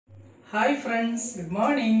Hi friends, good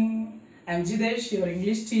morning. I'm Jidesh, your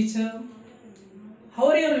English teacher. How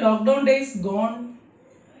are your lockdown days gone?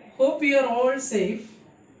 Hope you are all safe.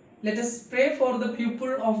 Let us pray for the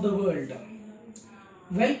people of the world.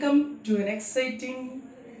 Welcome to an exciting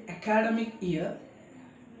academic year.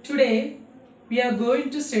 Today we are going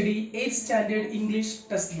to study 8th standard English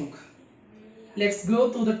textbook. Let's go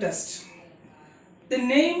to the test. The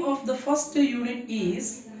name of the first unit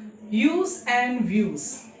is Hues and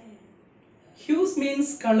Views. Hues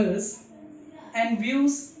means colors and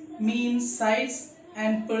views means sights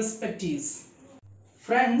and perspectives.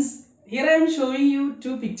 Friends, here I am showing you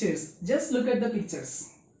two pictures. Just look at the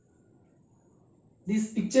pictures.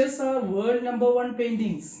 These pictures are world number one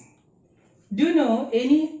paintings. Do you know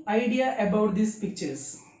any idea about these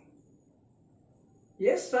pictures?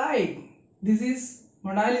 Yes, right. This is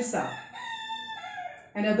Mona Lisa.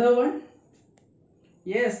 Another one?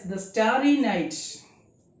 Yes, the Starry Night.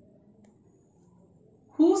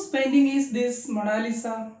 Whose painting is this Mona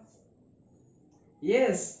Lisa?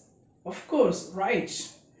 Yes, of course, right.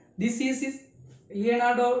 This is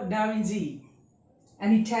Leonardo da Vinci,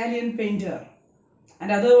 an Italian painter.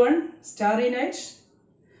 Another one, Starry Night,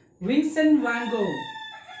 Vincent van Gogh,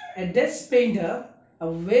 a Dutch painter,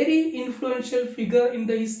 a very influential figure in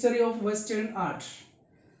the history of Western art.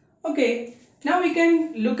 Okay, now we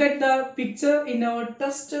can look at the picture in our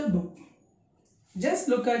test book. Just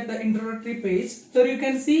look at the introductory page. So you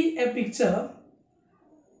can see a picture.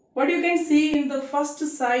 What you can see in the first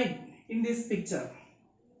side in this picture?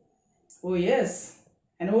 Oh yes,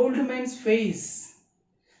 an old man's face.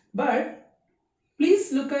 But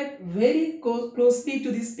please look at very closely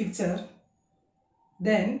to this picture.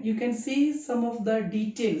 Then you can see some of the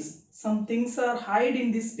details. Some things are hide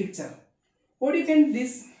in this picture. What you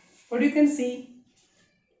can see?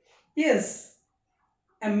 Yes,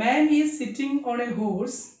 a man is sitting on a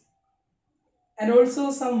horse, and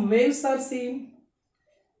also some waves are seen,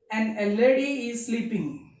 and a lady is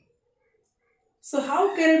sleeping. So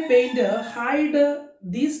how can a painter hide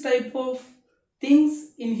these type of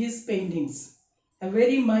things in his paintings? A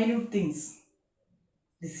very minute things.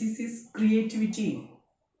 This is his creativity.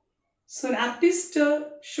 So an artist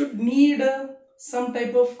should need some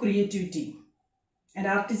type of creativity and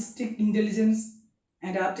artistic intelligence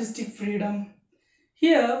and artistic freedom.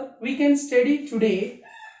 Here we can study today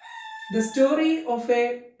the story of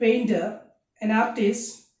a painter, an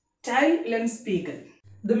artist, Till Lenspiegel.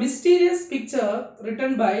 The Mysterious Picture,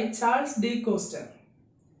 written by Charles D. Coster.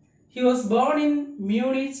 He was born in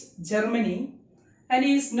Munich, Germany, and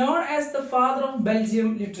he is known as the father of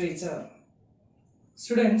Belgian literature.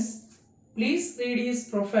 Students, please read his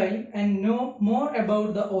profile and know more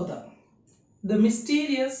about the author. The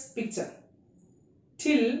Mysterious Picture.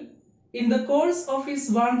 Till, in the course of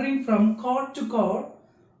his wandering from court to court,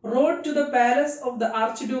 rode to the palace of the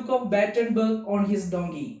Archduke of Battenberg on his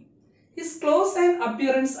donkey. His clothes and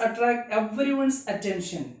appearance attract everyone's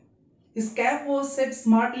attention. His cap was set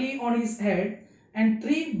smartly on his head, and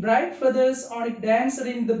three bright feathers on it danced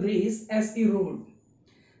in the breeze as he rode.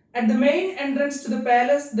 At the main entrance to the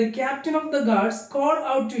palace, the captain of the guards called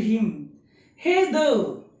out to him, "Hey there,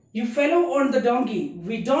 you fellow on the donkey,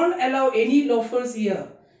 we don't allow any loafers here.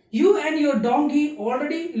 You and your donkey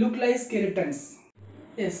already look like skeletons."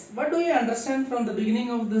 Yes, what do you understand from the beginning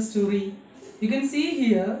of the story? You can see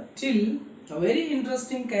here Till, a very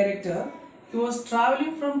interesting character. He was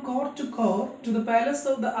traveling from court to court to the palace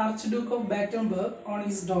of the Archduke of Battenberg on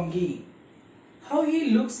his donkey. How he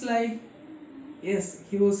looks like? Yes,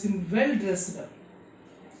 he was in well dressed up.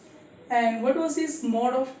 And what was his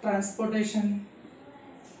mode of transportation?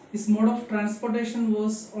 His mode of transportation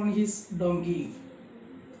was on his donkey.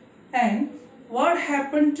 And what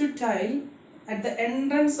happened to Till at the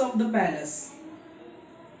entrance of the palace?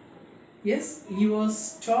 Yes, he was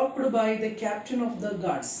stopped by the captain of the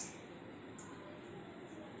guards.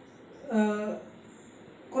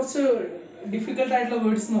 കുറച്ച് difficult ആയിട്ടുള്ള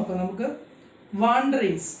words നോക്കാം നമുക്ക്.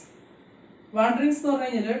 Wanderings എന്ന് പറഞ്ഞു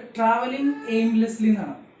കഴിഞ്ഞാൽ travelling aimlessly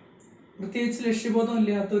എന്നാണ്, പ്രത്യേകിച്ച് ലക്ഷ്യബോധം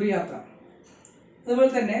ഇല്ലാത്തൊരു യാത്ര.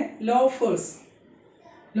 അതുപോലെ തന്നെ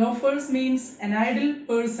loafers means an idle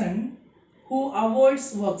person who avoids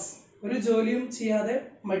works, ഒരു ജോലിയും ചെയ്യാതെ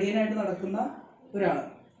മടിയനായിട്ട് നടക്കുന്ന ഒരാൾ.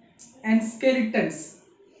 ആൻഡ് സ്കെലിറ്റൻസ്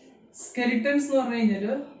എന്ന് പറഞ്ഞു കഴിഞ്ഞാൽ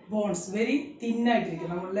ബോൺസ്, വെരി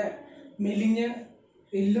തിന്നായിട്ടിരിക്കും, നമ്മളുടെ മെലിഞ്ഞ്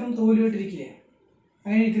എല്ലും തോലുമായിട്ടിരിക്കില്ലേ,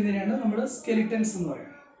 അങ്ങനെ ഇരിക്കുന്നതിനാണ് നമ്മൾ സ്കെലിറ്റൻസ് എന്ന്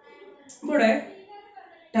പറയുന്നത്. ഇവിടെ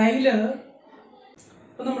ടൈലർ,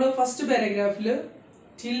 ഇപ്പോൾ നമ്മൾ ഫസ്റ്റ് പാരഗ്രാഫിൽ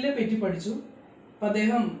ടില്ലിനെ പറ്റി പഠിച്ചു. അപ്പം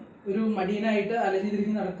അദ്ദേഹം ഒരു മടിയനായിട്ട് അലഞ്ഞു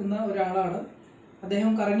തിരിഞ്ഞ് നടക്കുന്ന ഒരാളാണ്.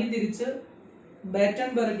 അദ്ദേഹം കറങ്ങി തിരിച്ച്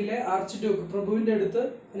ബാറ്റൻബർഗിലെ ആർച്ച് ഡ്യൂക്ക് പ്രഭുവിൻ്റെ അടുത്ത്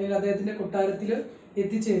അല്ലെങ്കിൽ അദ്ദേഹത്തിൻ്റെ കൊട്ടാരത്തിൽ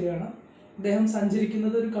എത്തിച്ചേരുകയാണ്. അദ്ദേഹം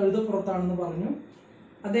സഞ്ചരിക്കുന്നത് ഒരു കഴുതപ്പുറത്താണെന്ന് പറഞ്ഞു.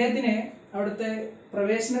 അദ്ദേഹത്തിനെ അവിടുത്തെ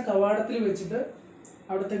പ്രവേശന കവാടത്തിൽ വെച്ചിട്ട്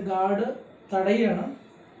അവിടുത്തെ ഗാർഡ് തടയുകയാണ്.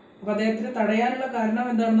 അപ്പോൾ അദ്ദേഹത്തിന് തടയാനുള്ള കാരണം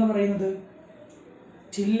എന്താണെന്ന് പറയുന്നത്,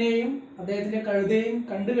 ചില്ലിനെയും അദ്ദേഹത്തിൻ്റെ കഴുതയും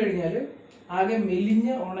കണ്ടു കഴിഞ്ഞാൽ ആകെ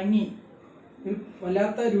മെലിഞ്ഞ് ഉണങ്ങി ഒരു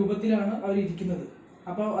വല്ലാത്ത രൂപത്തിലാണ് അവരിയ്ക്കുന്നത്.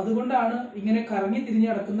 അപ്പോൾ അതുകൊണ്ടാണ് ഇങ്ങനെ കറങ്ങി തിരിഞ്ഞ്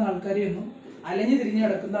നടക്കുന്ന ആൾക്കാരെയൊന്നും അലഞ്ഞു തിരിഞ്ഞ്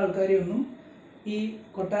നടക്കുന്ന ആൾക്കാരെയൊന്നും ഈ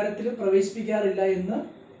കൊട്ടാരത്തിൽ പ്രവേശിപ്പിക്കാറില്ല എന്ന്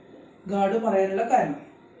ഗാർഡ് പറയാനുള്ള കാരണം.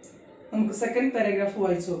 നമുക്ക് സെക്കൻഡ് പാരഗ്രാഫ്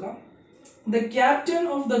വായിച്ചു നോക്കാം. The captain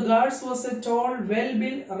of the guards was a tall,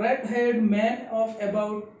 well-built, red-haired man of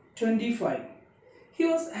about 25. He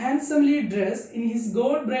was handsomely dressed in his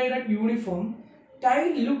gold-braided uniform. Tyle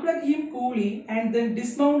looked at him coolly and then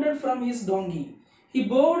dismounted from his donkey. He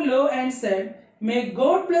bowed low and said, "May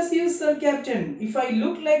God bless you, Sir Captain. If I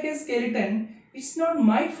look like a skeleton, it's not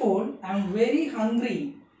my fault. I am very hungry.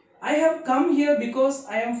 I have come here because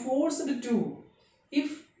I am forced to. If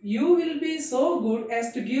you will be so good as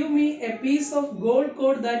to give me a piece of gold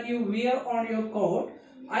cord that you wear on your coat,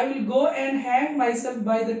 I will go and hang myself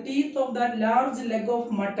by the teeth of that large leg of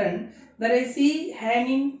mutton that I see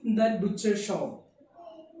hanging in that butcher shop."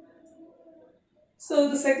 So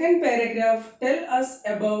the second paragraph tells us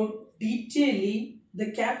about detailing the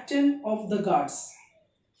captain of the guards.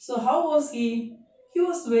 So how was he? He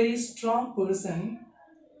was very strong person.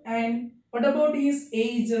 And what about his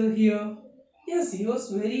age here? Yes, he was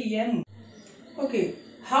very young. Okay,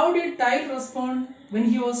 how did Tyle respond when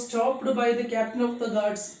he was stopped by the captain of the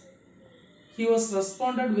guards? He was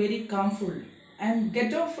responded very calmful and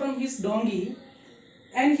get off from his donkey,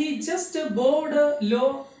 and he just bowed low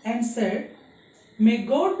and said, "May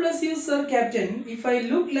God bless you, Sir Captain. If I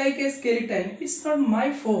look like a skeleton, it's not my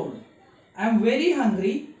fault. I am very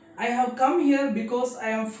hungry. I have come here because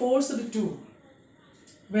I am forced to."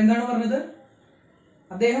 എന്താണ് പറഞ്ഞത്?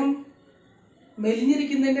 അദ്ദേഹം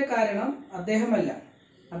മെലിഞ്ഞിരിക്കുന്നതിൻ്റെ കാരണം അദ്ദേഹമല്ല,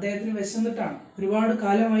 അദ്ദേഹത്തിന് വിശന്നിട്ടാണ്. ഒരുപാട്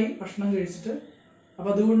കാലമായി ഭക്ഷണം കഴിച്ചിട്ട്. അപ്പോൾ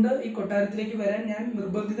അതുകൊണ്ട് ഈ കൊട്ടാരത്തിലേക്ക് വരാൻ ഞാൻ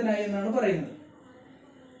നിർബന്ധിതനായി എന്നാണ് പറയുന്നത്.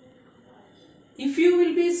 "If you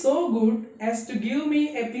will be so good as to give me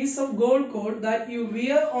a piece of gold cord that you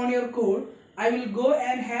wear on your coat, I will go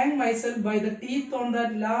and hang myself by the teeth on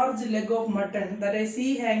that large leg of mutton that I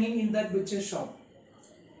see hanging in that butcher shop."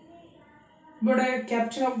 ഇവിടെ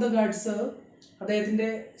captain of the guards അദ്ദേഹത്തിൻ്റെ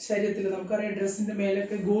ശരീരത്തിൽ നമുക്കറിയാം ഡ്രസ്സിൻ്റെ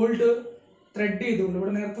മേലൊക്കെ gold thread ചെയ്തുകൊണ്ട്,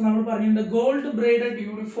 ഇവിടെ നേരത്തെ നമ്മൾ പറഞ്ഞിട്ടുണ്ട് ഗോൾഡ് ബ്രൈഡഡ്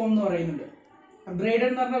യൂണിഫോം എന്ന് പറയുന്നുണ്ട്. ബ്രൈഡഡ്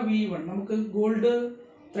എന്ന് പറഞ്ഞാൽ V1, നമുക്ക് ഗോൾഡ്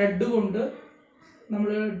ത്രെഡ് കൊണ്ട്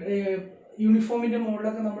നമ്മൾ യൂണിഫോമിൻ്റെ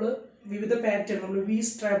മുകളിലൊക്കെ നമ്മൾ വിവിധ പാറ്റേൺ നമ്മൾ V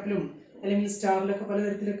സ്ട്രാപ്പിലും അല്ലെങ്കിൽ സ്റ്റാറിലൊക്കെ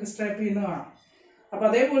പലതരത്തിലൊക്കെ സ്ട്രാപ്പ് ചെയ്യുന്ന കാണാം. അപ്പോൾ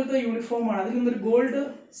അതേപോലത്തെ യൂണിഫോമാണ്. അതിൽ നിന്നൊരു ഗോൾഡ്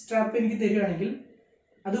സ്ട്രാപ്പ് എനിക്ക് തരികയാണെങ്കിൽ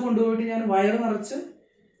അത് കൊണ്ടുപോയിട്ട് ഞാൻ വയറ് നിറച്ച്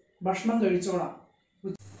ഭക്ഷണം കഴിച്ചോളാം.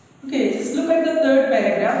 Okay, just look at the third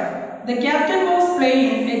paragraph. The captain was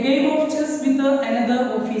playing a game of chess with another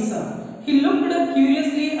officer. He looked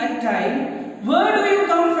curiously at Tyle. "Where do you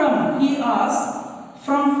come from?" he asked.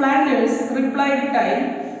 "From Flanders," replied Tyle.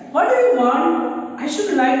 "What do you want?" "I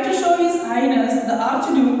should like to show His Highness the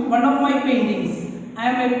Archduke one of my paintings.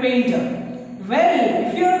 I am a painter." "Well,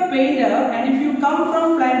 if you are a painter and if you come from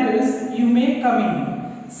Flanders, you may come in,"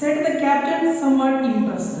 said the captain, somewhat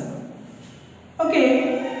impressed. Okay,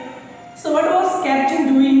 so what was captain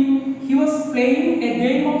doing? He was playing a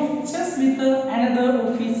game of chess with another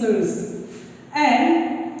officers, and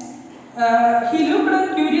he looked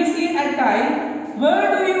curiously at Tyle. "Where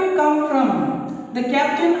do you come from?" The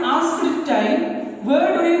captain asked Tyle, "Where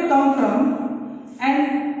do you come from?" And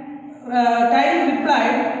Tyle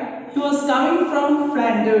replied he was coming from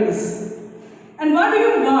Flanders. "And what do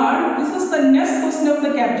you want?" This was the next question of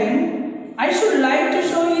the captain. "I should like to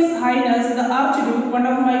show His Highness the Archduke one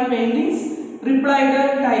of my paintings," replied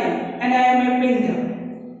Tyle, "and I am a painter."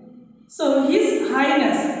 So His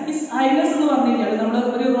Highness എന്ന് പറഞ്ഞു കഴിഞ്ഞാൽ നമ്മൾ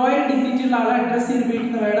ഒരു royal dignity ഉള്ള ആളെ address ചെയ്ത്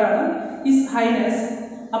ഉപയോഗിക്കുന്ന വേർഡാണ് His Highness.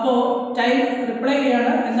 അപ്പോൾ ടൈൽ റിപ്ലൈ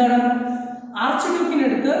ചെയ്യാണ്, എന്താണ്, ആർച്ച്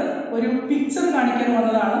ഡ്യൂക്കിനടുത്ത് ഒരു പിക്ചർ കാണിക്കാൻ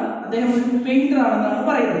വന്നതാണ്, അദ്ദേഹം ഒരു പെയിന്റർ ആണെന്നാണ്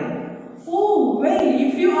പറയുന്നത്. "Oh well,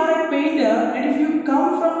 if you are a painter and if you come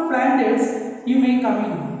from Flanders, you may come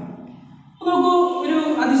in." നോക്കൂ, ഒരു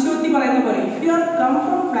അതിശയോക്തി പറയുന്ന പോലെ, "If you are come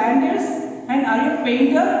from Flanders and are you a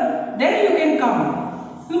painter, then you can come."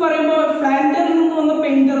 എന്ന് പറയുമ്പോൾ ഫ്ലാൻഡറിൽ നിന്ന് വന്ന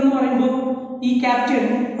painter എന്ന് പറയുമ്പോൾ ഈ ക്യാപ്റ്റൻ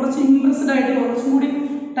കുറച്ച് ഇംപ്രസ്ഡ് ആയിട്ട് കുറച്ചും കൂടി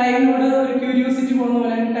ടൈലിനോട് ഒരു ക്യൂരിയോസിറ്റി പോകുന്ന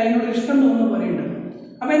പോലെ, ടൈലിനോട് ഇഷ്ടം തോന്നുന്ന പോലെയുണ്ട്.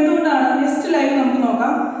 അപ്പോൾ എന്തുകൊണ്ടാണ്, നെക്സ്റ്റ് ലൈൻ നമുക്ക്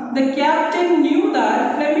നോക്കാം. "The captain knew that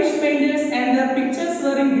Flemish painters and their pictures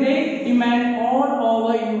were in great demand all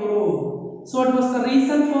over Europe." So what was the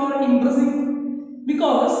reason for impressing?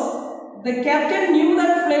 Because the captain knew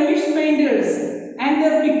that Flemish painters and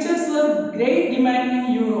their pictures were great demand in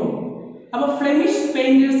Europe. അപ്പോൾ Flemish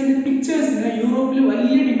പെയിന്റേഴ്സിന്റെ പിക്ചേഴ്സിന് യൂറോപ്പിൽ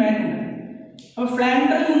വലിയ demand ഉണ്ട്. അപ്പോൾ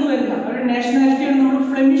ഫ്ലാൻഡറിൽ നിന്ന് വരുന്ന അവരുടെ നാഷണാലിറ്റിയാണ് നമ്മൾ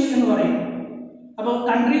Flemish എന്ന് പറയും. അപ്പോൾ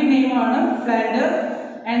country നെയിമാണ് ഫ്ലാൻഡർ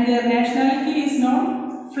and their nationality is known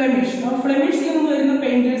Flemish. അപ്പോൾ ഫ്ലെമിഷിൽ നിന്ന് വരുന്ന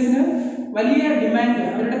പെയിന്റേഴ്സിന് വലിയ ഡിമാൻഡ്,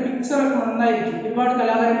 അവരുടെ പിക്ചറൊക്കെ നന്നായിരിക്കും, ഒരുപാട്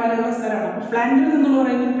കലാകാരന്മാരുള്ള സ്ഥലമാണ്. അപ്പോൾ ഫ്ലാൻഡറിൽ നിന്നുള്ള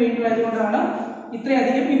പറയുന്ന പെയിന്റർ ആയതുകൊണ്ടാണ്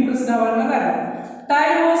ഇത്രയധികം ഇംപ്രസ്ഡ് ആവാനുള്ള കാരണം.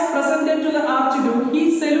 Tile was presented to the Archduke. He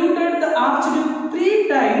saluted the Archduke 3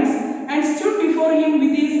 times and stood before him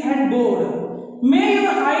with his head bowed. May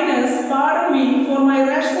your Highness pardon me for my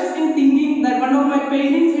rashness in thinking that one of my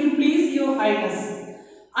paintings will please your Highness.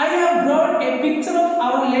 I have brought a picture of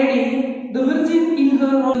Our Lady, the Virgin in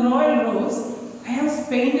her royal robes. I have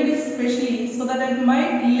painted it specially so that I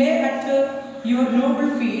might lay at your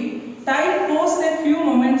noble feet. Tile paused a few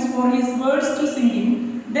moments for his words to sink in.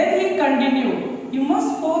 Then he continued, "You must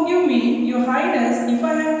forgive me, your Highness, if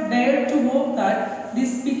I have dared to hope that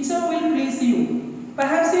this picture will please you.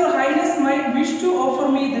 Perhaps your Highness might wish to offer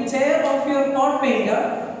me the chair of your court painter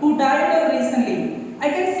who died recently. I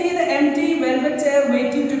can see the empty velvet chair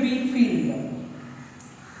waiting to be filled."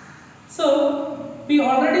 So, we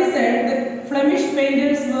already said that Flemish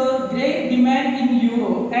painters were great demand in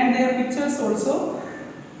Europe and their pictures also.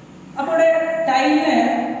 അപ്പോൾ ടൈലിനെ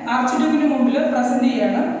ആർച്ച്ഡ്യൂക്കിന് മുമ്പിൽ present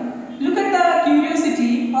ചെയ്യാണ്. Look at the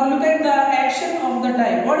curiosity or look at the action of the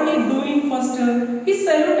Tile. What he is doing first? He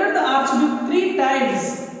saluted the Archduke 3 times.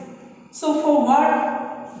 So for what?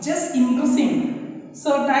 Just impressing. So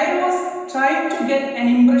Tile was trying to get an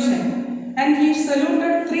impression and he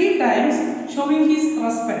saluted 3 times, showing his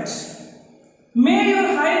respect. May your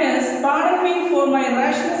Highness pardon me for my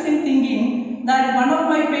rashness in thinking that one of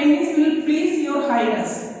my paintings will please your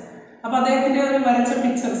Highness. അപ്പോൾ അദ്ദേഹത്തിന്റെ ഒരു വരച്ച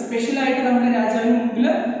picture സ്പെഷ്യലായിട്ട് നമ്മുടെ രാജാവിന് മുമ്പിൽ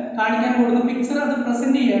കാണിക്കാൻ കൊടുക്കുന്ന പിക്ചർ അത്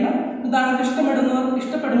പ്രസന്റ് ചെയ്യണം, താങ്കൾക്ക്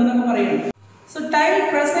ഇഷ്ടപ്പെടുമെന്നൊക്കെ പറയണം. So tile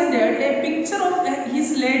presented A picture of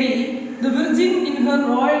his lady the virgin in her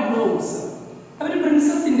royal robes. അവർ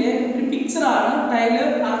പ്രിൻസസിന്റെ ഒരു പിക്ചറാണ് ടൈല്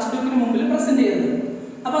ആർച്ച്ഡ്യൂക്കിന് മുമ്പിൽ പ്രസന്റ് ചെയ്തത്.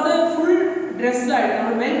 അപ്പോൾ അത് ഫുൾ ഡ്രസ്ഡ് ആയിട്ട്,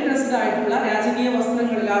 നമ്മൾ വെൽ ഡ്രസ്ഡ് ആയിട്ടുള്ള രാജകീയ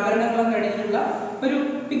വസ്ത്രങ്ങളിൽ ആഭരണങ്ങളും കഴിഞ്ഞിട്ടുള്ള ഒരു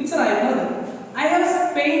പിക്ചർ ആയിരുന്നു അത്. I have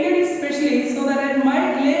painted it specially so that I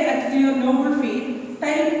might lay at your noble feet.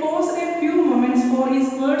 Tile paused a few moments for his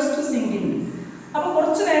words to sink in. അപ്പോൾ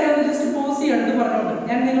കുറച്ച് നേരം ഒന്ന് ജസ്റ്റ് പോസ് ചെയ്യണം പറഞ്ഞോണ്ട്,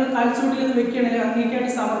 ഞാൻ നിങ്ങൾ കാൽച്ചൂട്ടിൽ ഇത് വെക്കുകയാണെങ്കിൽ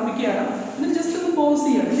അങ്ങേക്കായിട്ട് സമർപ്പിക്കുകയാണ്, എന്നിട്ട് ജസ്റ്റ് ഒന്ന് പോസ്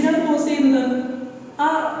ചെയ്യണം. എന്തിനാണ് പോസ് ചെയ്യുന്നത്? ആ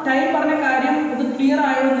ടൈൽ പറഞ്ഞ കാര്യം അത് ക്ലിയർ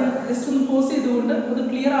ആയോന്ന് ജസ്റ്റ് ഒന്ന് പോസ് ചെയ്തുകൊണ്ട് അത്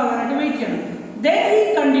ക്ലിയർ ആവാനായിട്ട് വെയിറ്റ് ചെയ്യണം. Then he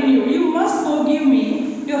continued, "You must forgive me,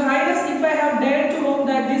 your Highness, if I have dared to hope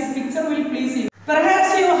that this picture will please you.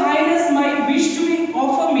 Perhaps your Highness might wish to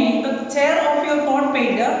offer me the chair of your court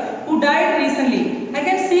painter who died recently. I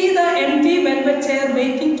can see the empty velvet chair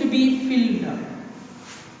waiting to be filled."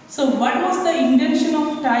 So what was the intention of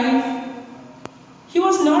Tile? He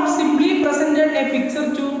was not simply presented a picture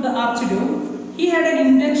to the Archduke. He had an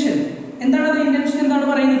intention. എന്താണ് അത് intention എന്താണ്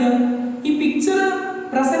പറയുന്നത്? ഈ picture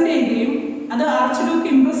present ചെയ്യുകയും അത് archduke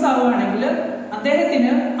Impress ആവുകയാണെങ്കിൽ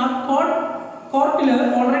അദ്ദേഹത്തിന് ആ കോർട്ടിൽ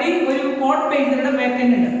ഓൾറെഡി ഒരു കോട്ട് പെയിന്ററുടെ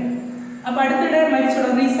വേക്കൻ്റ് ഉണ്ട്. അപ്പോൾ അടുത്തിടെ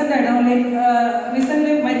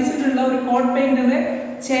റീസെന്റ് മരിച്ചിട്ടുള്ള ഒരു കോട്ട് പെയിന്ററുടെ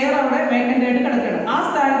ചെയർ അവിടെ വേക്കൻ്റ് ആയിട്ട് കിടക്കുകയാണ്. ആ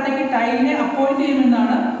സ്ഥാനത്തേക്ക് ടൈലിനെ അപ്പോയിന്റ്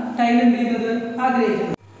ചെയ്യുമെന്നാണ് ടൈൽ എന്ത് ചെയ്തത്,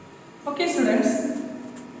 ആഗ്രഹിക്കുന്നത്. Okay students,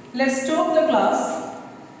 let's stop the class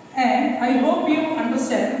and I hope you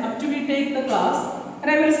understand up to we take the class, and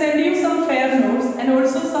I will send you some fair notes and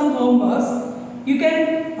also some homeworks. You can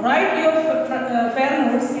write your fair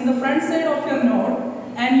notes in the front side of your note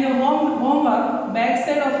and your homework back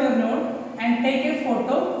side of your note, and take a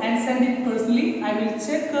photo and send it personally. I will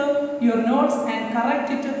check your notes and correct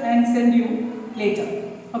it and send you later.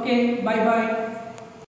 Okay, bye bye.